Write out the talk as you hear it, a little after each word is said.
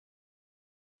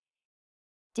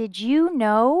Did you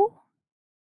know?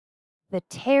 The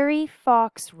Terry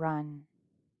Fox Run.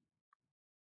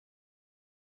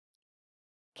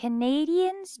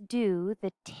 Canadians do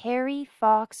the Terry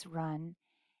Fox Run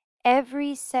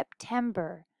every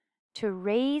September to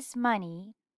raise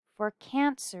money for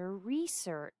cancer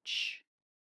research.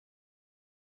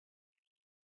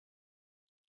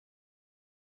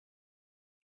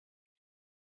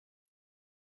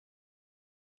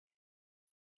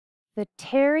 The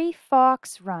Terry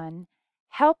Fox Run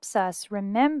helps us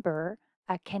remember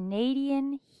a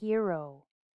Canadian hero,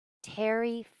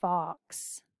 Terry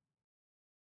Fox.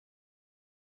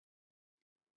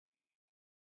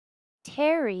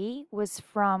 Terry was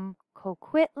from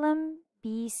Coquitlam,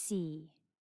 BC.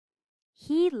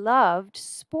 He loved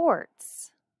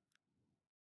sports.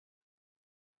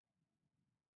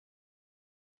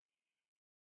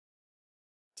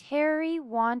 Terry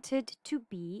wanted to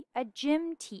be a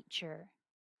gym teacher.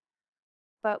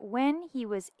 But when he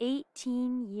was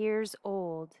 18 years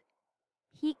old,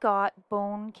 he got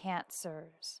bone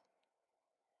cancers.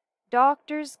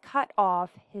 Doctors cut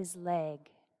off his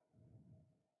leg.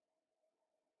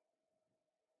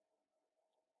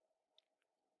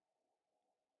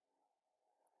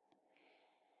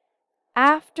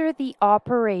 After the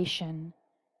operation,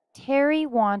 Terry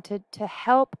wanted to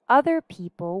help other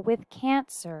people with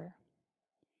cancer.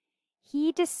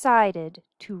 He decided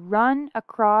to run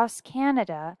across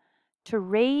Canada to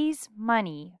raise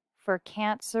money for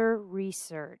cancer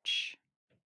research.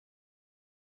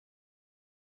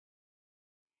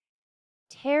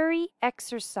 Terry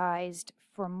exercised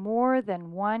for more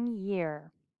than 1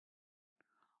 year.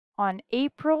 On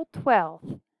April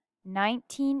 12,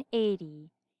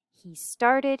 1980, he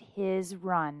started his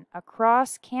run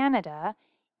across Canada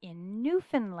in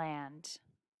Newfoundland.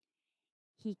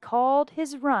 He called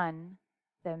his run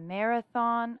the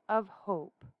Marathon of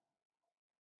Hope.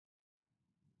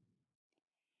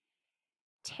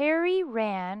 Terry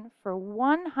ran for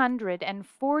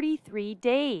 143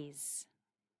 days.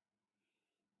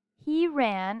 He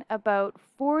ran about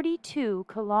 42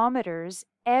 kilometers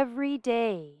every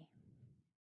day.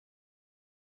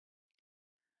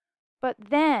 But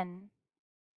then,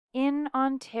 in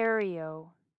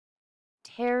Ontario,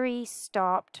 Terry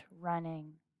stopped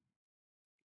running.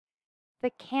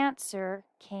 The cancer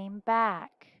came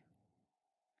back.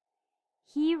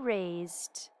 He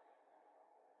raised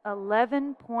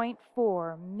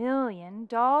 $11.4 million.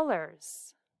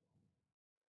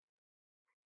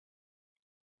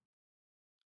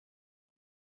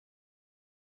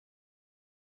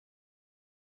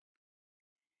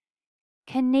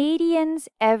 Canadians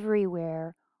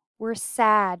everywhere were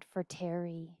sad for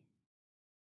Terry.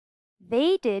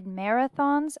 They did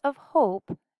marathons of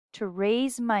hope to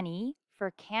raise money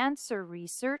for cancer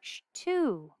research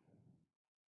too.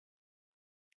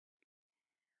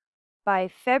 By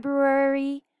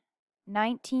February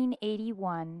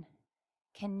 1981,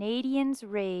 Canadians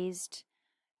raised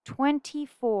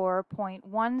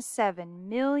 $24.17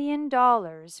 million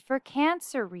for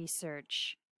cancer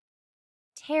research.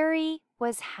 Terry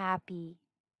was happy.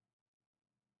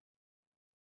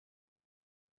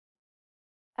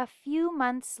 A few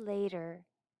months later,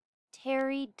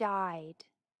 Terry died,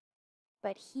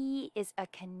 but he is a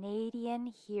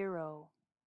Canadian hero.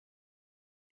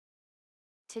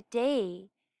 Today,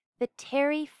 the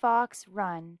Terry Fox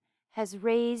Run has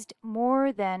raised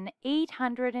more than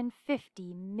 $850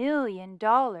 million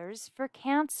for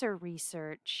cancer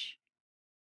research.